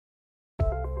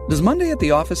Does Monday at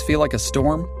the office feel like a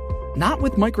storm? Not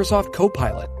with Microsoft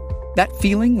Copilot. That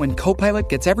feeling when Copilot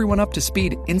gets everyone up to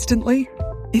speed instantly?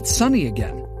 It's sunny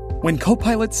again. When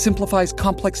Copilot simplifies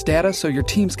complex data so your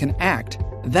teams can act,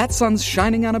 that sun's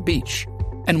shining on a beach.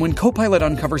 And when Copilot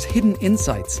uncovers hidden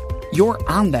insights, you're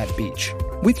on that beach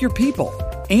with your people,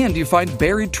 and you find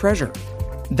buried treasure.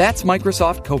 That's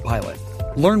Microsoft Copilot.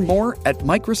 Learn more at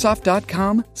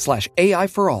Microsoft.com/AI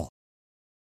for all.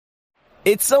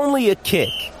 It's only a kick,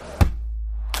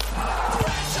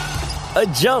 a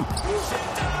jump,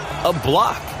 a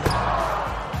block.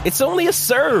 It's only a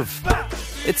serve.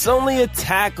 It's only a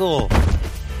tackle,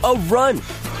 a run.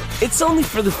 It's only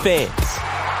for the fans.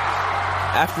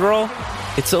 After all,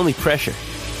 it's only pressure.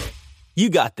 You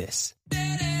got this.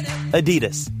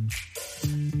 Adidas.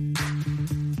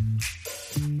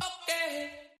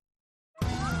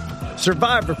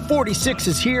 Survivor 46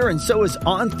 is here, and so is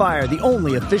On Fire, the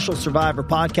only official Survivor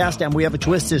podcast, and we have a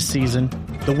twist this season.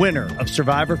 The winner of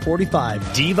Survivor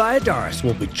 45, Dee Valladares,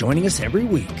 will be joining us every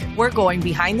week. We're going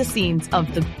behind the scenes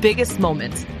of the biggest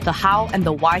moments, the how and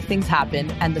the why things happen,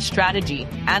 and the strategy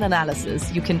and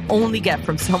analysis you can only get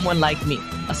from someone like me,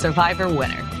 a Survivor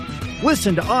winner.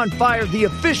 Listen to On Fire, the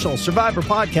official Survivor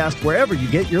podcast, wherever you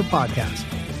get your podcast.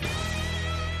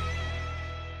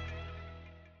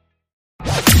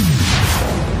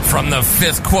 From the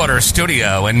Fifth Quarter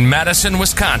Studio in Madison,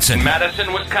 Wisconsin,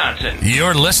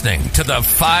 you're listening to the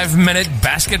 5-Minute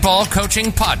Basketball Coaching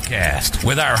Podcast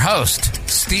with our host,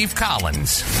 Steve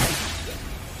Collins.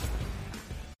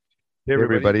 Hey,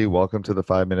 everybody. Welcome to the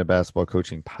 5-Minute Basketball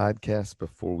Coaching Podcast.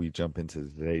 Before we jump into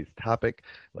today's topic,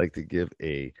 I'd like to give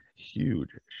a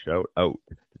huge shout out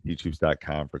to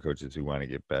teachhoops.com for coaches who want to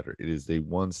get better. It is a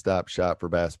one-stop shop for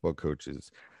basketball coaches.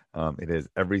 It has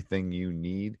everything you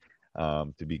need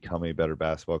to become a better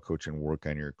basketball coach and work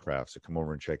on your craft. So come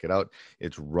over and check it out.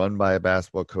 It's run by a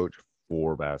basketball coach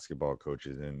for basketball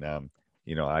coaches. And,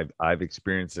 I've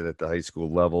experienced it at the high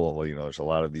school level. There's a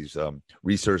lot of these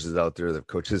resources out there that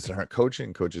coaches that aren't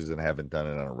coaching, coaches that haven't done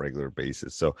it on a regular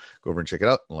basis. So go over and check it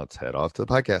out, and let's head off to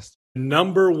the podcast.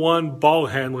 Number one ball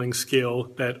handling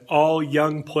skill that all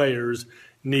young players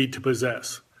need to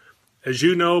possess. As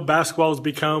you know, basketball has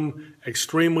become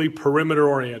extremely perimeter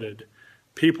oriented.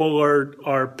 People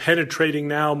are penetrating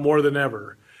now more than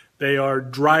ever. They are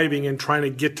driving and trying to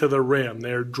get to the rim.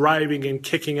 They're driving and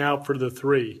kicking out for the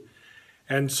three.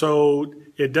 And so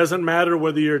it doesn't matter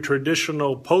whether you're a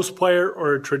traditional post player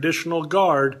or a traditional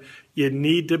guard, you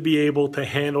need to be able to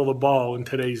handle the ball in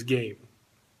today's game.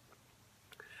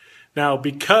 Now,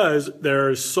 because there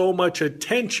is so much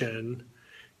attention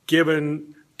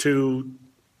given to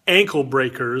ankle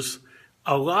breakers,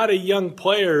 a lot of young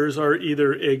players are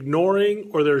either ignoring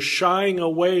or they're shying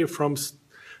away from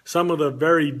some of the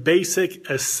very basic,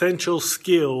 essential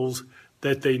skills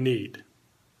that they need.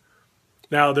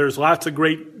 Now, there's lots of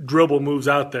great dribble moves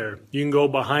out there. You can go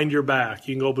behind your back.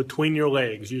 You can go between your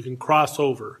legs. You can cross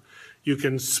over. You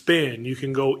can spin. You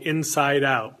can go inside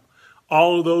out.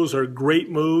 All of those are great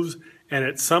moves, and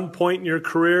at some point in your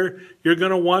career, you're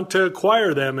going to want to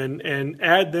acquire them and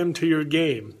add them to your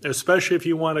game, especially if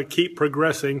you want to keep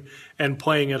progressing and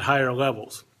playing at higher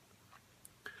levels.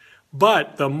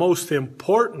 But the most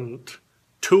important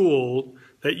tool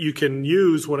that you can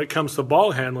use when it comes to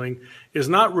ball handling is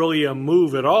not really a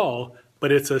move at all,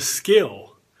 but it's a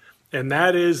skill. And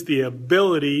that is the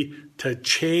ability to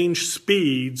change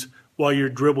speeds while you're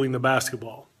dribbling the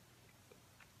basketball.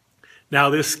 Now,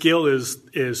 this skill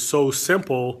is so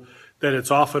simple that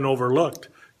it's often overlooked.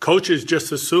 Coaches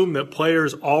just assume that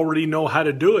players already know how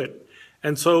to do it,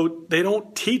 and so they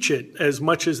don't teach it as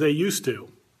much as they used to.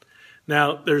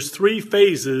 Now, there's 3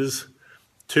 phases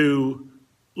to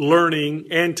learning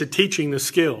and to teaching the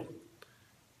skill: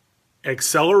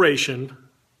 acceleration,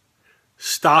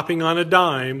 stopping on a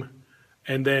dime,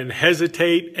 and then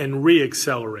hesitate and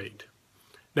re-accelerate.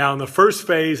 Now, in the first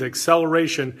phase,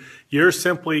 acceleration, you're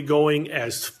simply going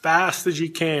as fast as you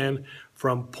can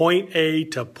from point A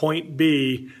to point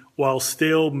B while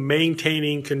still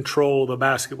maintaining control of the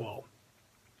basketball.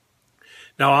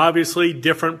 Now, obviously,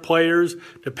 different players,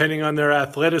 depending on their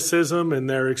athleticism and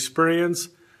their experience,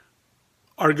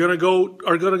 are going to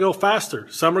go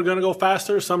faster. Some are going to go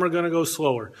faster, some are going to go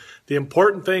slower. The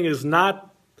important thing is not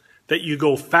that you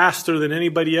go faster than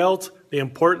anybody else. The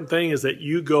important thing is that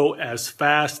you go as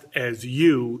fast as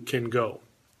you can go.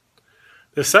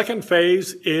 The second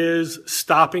phase is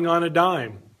stopping on a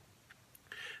dime.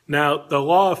 Now, the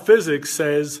law of physics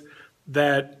says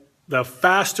that the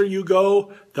faster you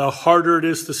go, the harder it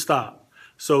is to stop.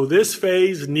 So this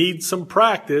phase needs some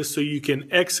practice so you can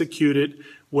execute it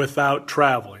without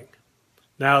traveling.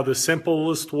 Now, the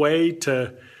simplest way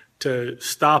to to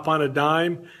stop on a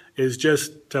dime is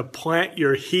just to plant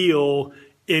your heel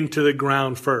into the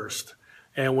ground first.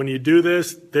 And when you do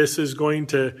this, this is going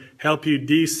to help you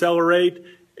decelerate,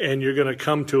 and you're going to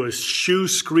come to a shoe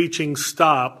screeching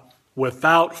stop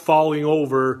without falling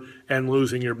over and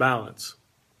losing your balance.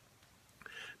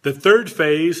 The third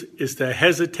phase is to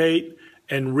hesitate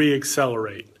and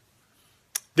reaccelerate.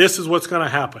 This is what's going to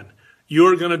happen.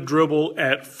 You're going to dribble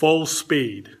at full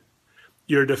speed.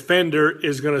 Your defender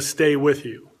is going to stay with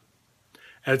you.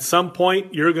 At some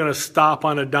point, you're going to stop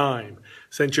on a dime.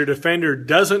 Since your defender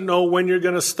doesn't know when you're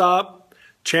going to stop,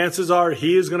 chances are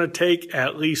he is going to take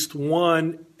at least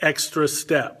one extra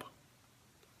step.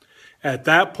 At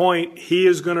that point, he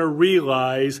is going to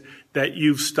realize that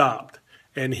you've stopped,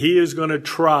 and he is going to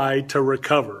try to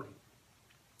recover.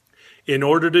 In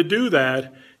order to do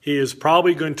that, he is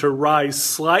probably going to rise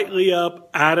slightly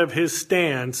up out of his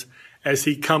stance as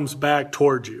he comes back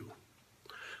towards you.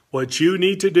 What you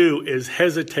need to do is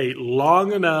hesitate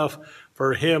long enough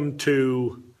for him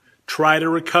to try to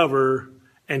recover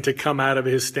and to come out of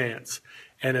his stance.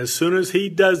 And as soon as he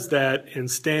does that and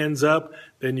stands up,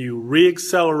 then you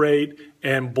reaccelerate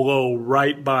and blow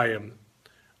right by him.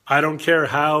 I don't care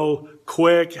how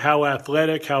quick, how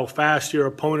athletic, how fast your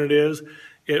opponent is.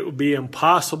 It would be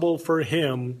impossible for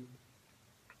him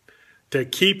to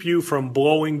keep you from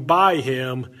blowing by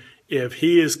him if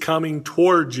he is coming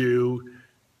towards you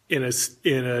in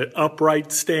an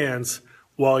upright stance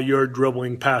while you're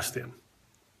dribbling past him.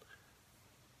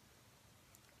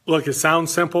 Look, it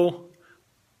sounds simple,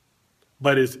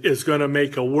 but it's going to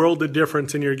make a world of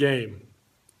difference in your game.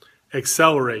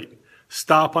 Accelerate,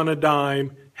 stop on a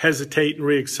dime, hesitate, and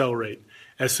reaccelerate.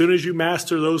 As soon as you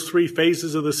master those three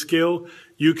phases of the skill,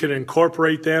 you can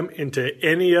incorporate them into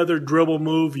any other dribble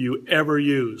move you ever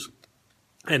use.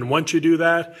 And once you do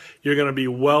that, you're going to be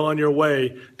well on your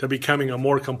way to becoming a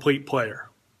more complete player.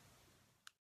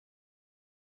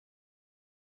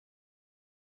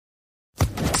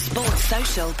 Sports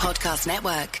Social Podcast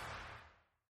Network.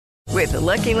 With the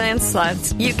Lucky Land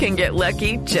Slots, you can get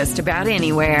lucky just about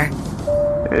anywhere.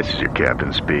 This is your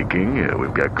captain speaking.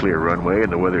 We've got clear runway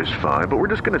and the weather's fine, but we're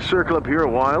just going to circle up here a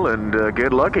while and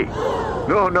get lucky.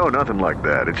 No, nothing like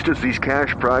that. It's just these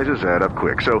cash prizes add up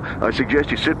quick. So I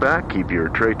suggest you sit back, keep your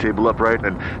tray table upright,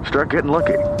 and start getting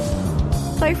lucky.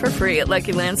 Play for free at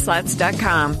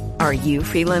LuckyLandSlots.com. Are you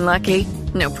feeling lucky?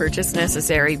 No purchase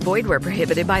necessary. Void where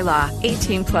prohibited by law.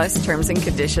 18+ terms and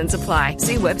conditions apply.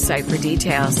 See website for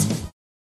details.